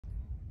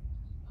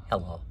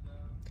Hello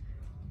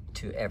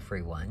to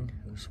everyone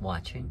who's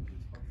watching.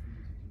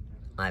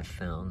 I've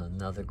found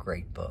another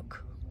great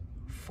book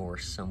for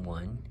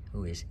someone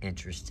who is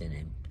interested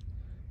in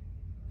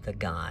the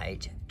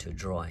guide to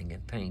drawing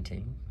and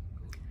painting.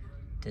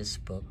 This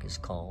book is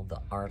called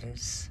the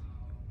Artist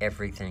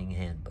Everything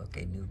Handbook,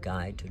 a new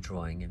guide to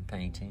drawing and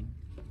painting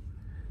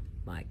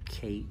by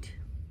Kate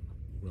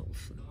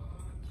Wilson.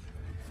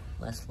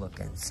 Let's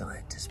look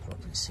inside this book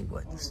and see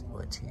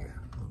what's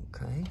here,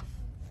 okay?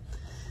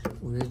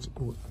 We're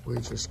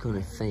just going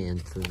to fan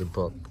through the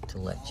book to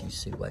let you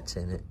see what's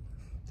in it.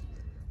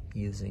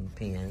 Using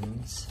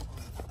pens,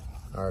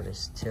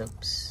 artist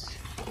tips.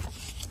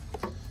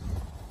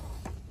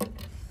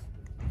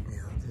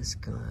 Now this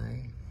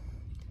guy,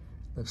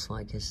 looks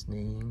like his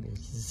name is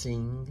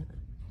Zing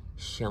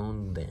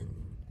Xiangbin.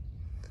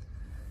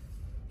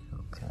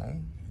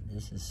 Okay,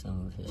 this is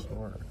some of his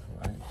work,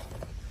 right?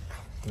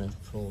 Let's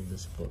pull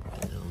this book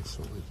down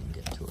so we can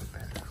get to it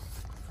better.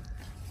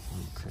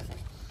 Okay.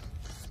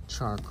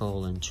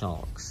 Charcoal and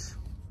chalks,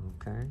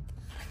 okay?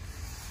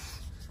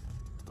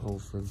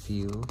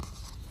 Overview.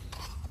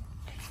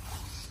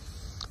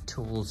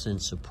 Tools and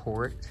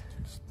support.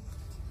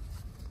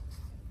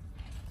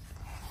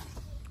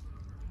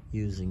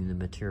 Using the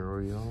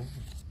material.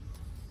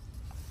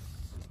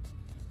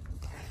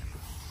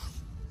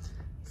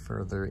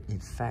 Further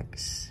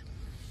effects.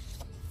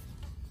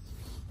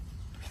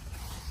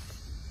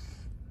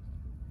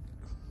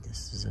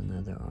 This is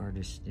another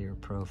artist here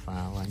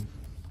profiling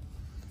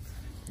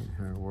in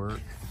her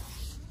work.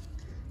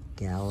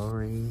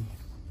 Gallery.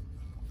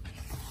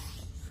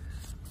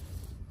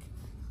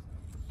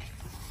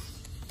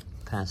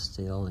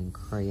 Pastel and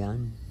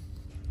crayon.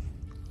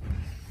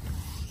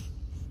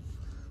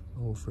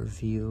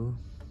 Overview.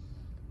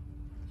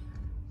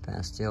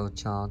 Pastel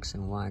chalks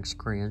and wax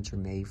crayons are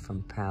made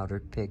from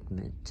powdered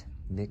pigment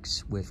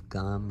mixed with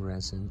gum,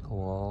 resin,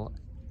 oil,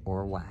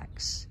 or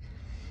wax.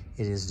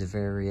 It is the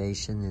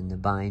variation in the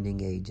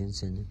binding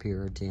agents and the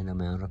purity and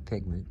amount of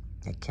pigment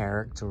that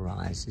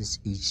characterizes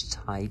each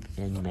type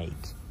and make.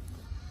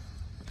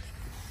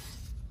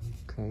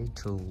 Okay,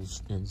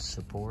 tools and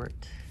support.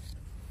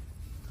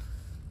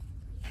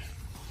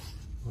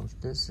 Well,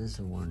 this is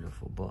a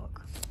wonderful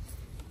book.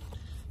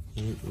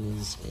 It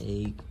is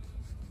a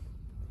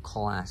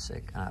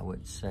classic, I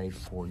would say,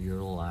 for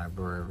your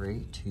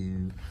library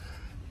to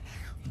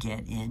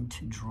get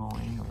into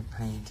drawing or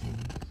painting.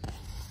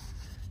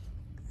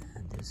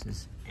 And this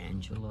is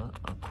Angela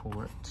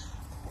Acort.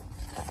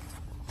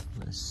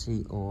 Let's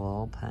see,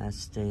 oil,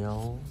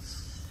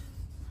 pastels.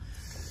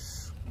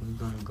 We're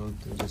going to go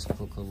through this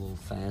book a little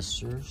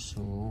faster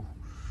so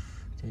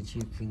that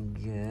you can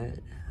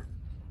get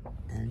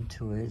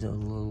into it a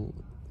little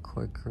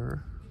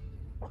quicker.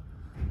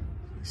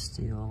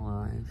 Still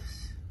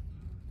lives.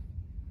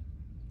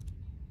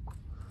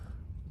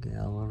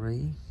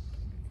 Gallery.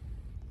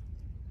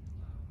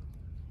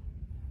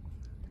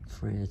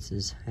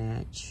 Frances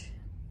Hatch.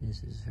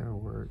 This is her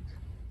work.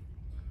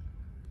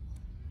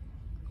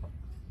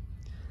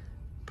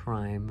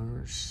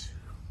 Primers.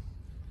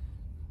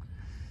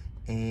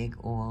 Egg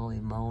oil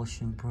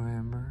emulsion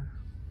primer.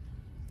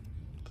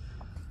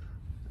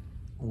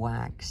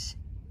 Wax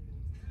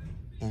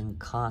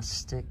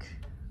encaustic.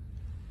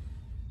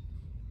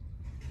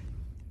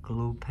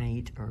 Glue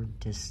paint or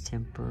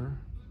distemper.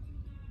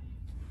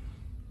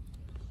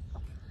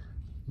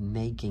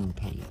 Making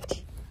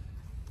paint.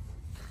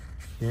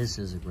 This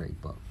is a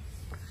great book.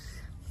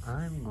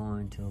 I'm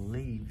going to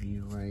leave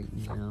you right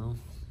now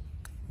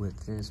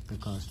with this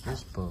because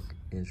this book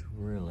is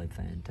really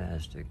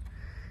fantastic.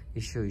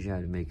 It shows you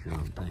how to make your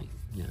own paint.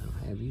 You know,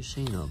 have you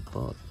seen a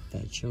book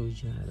that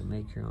shows you how to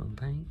make your own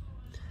paint?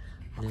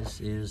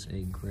 This is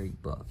a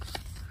great book.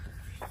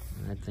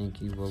 I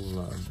think you will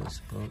love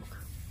this book.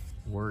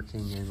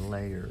 Working in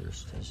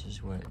layers. This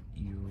is what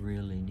you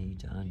really need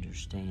to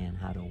understand,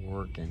 how to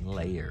work in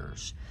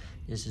layers.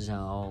 This is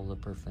how all the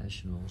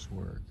professionals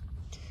work.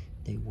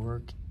 They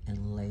work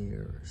in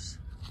layers.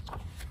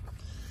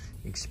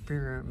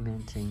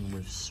 Experimenting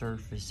with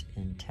surface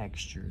and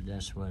texture.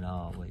 That's what I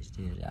always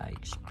did. I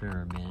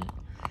experimented.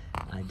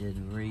 I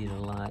didn't read a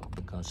lot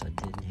because I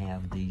didn't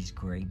have these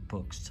great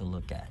books to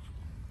look at.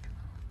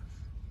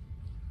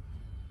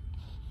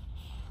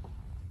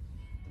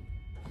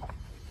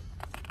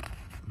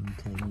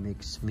 Okay,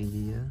 mixed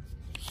media.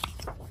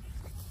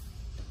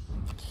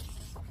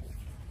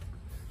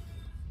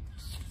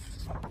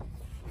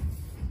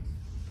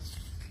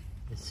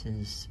 This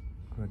is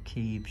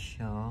Rakib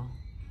Shaw.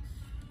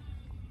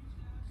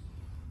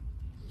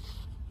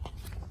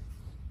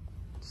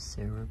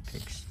 Sarah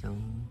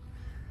Pickstone.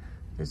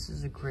 This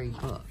is a great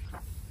book.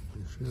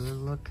 If you're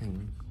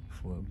looking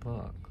for a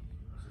book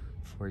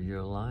for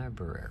your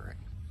library,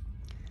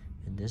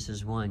 and this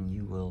is one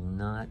you will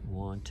not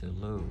want to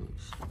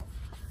lose.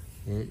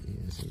 It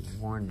is a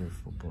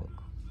wonderful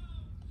book.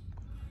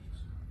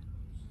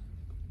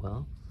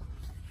 Well,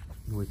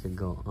 we could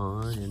go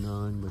on and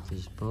on with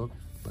this book,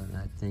 but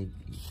I think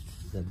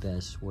the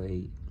best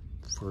way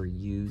for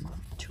you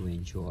to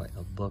enjoy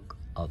a book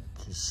of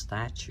this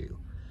statue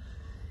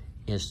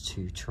is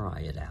to try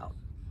it out.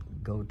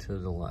 Go to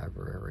the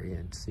library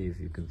and see if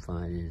you can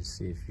find it and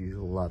see if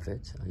you love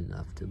it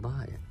enough to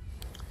buy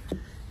it.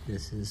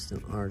 This is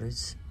the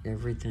Artist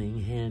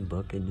Everything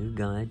Handbook, a new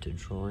guide to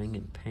drawing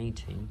and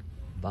painting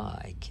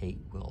by Kate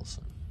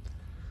Wilson.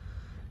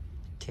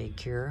 Take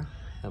care.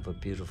 Have a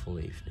beautiful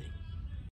evening.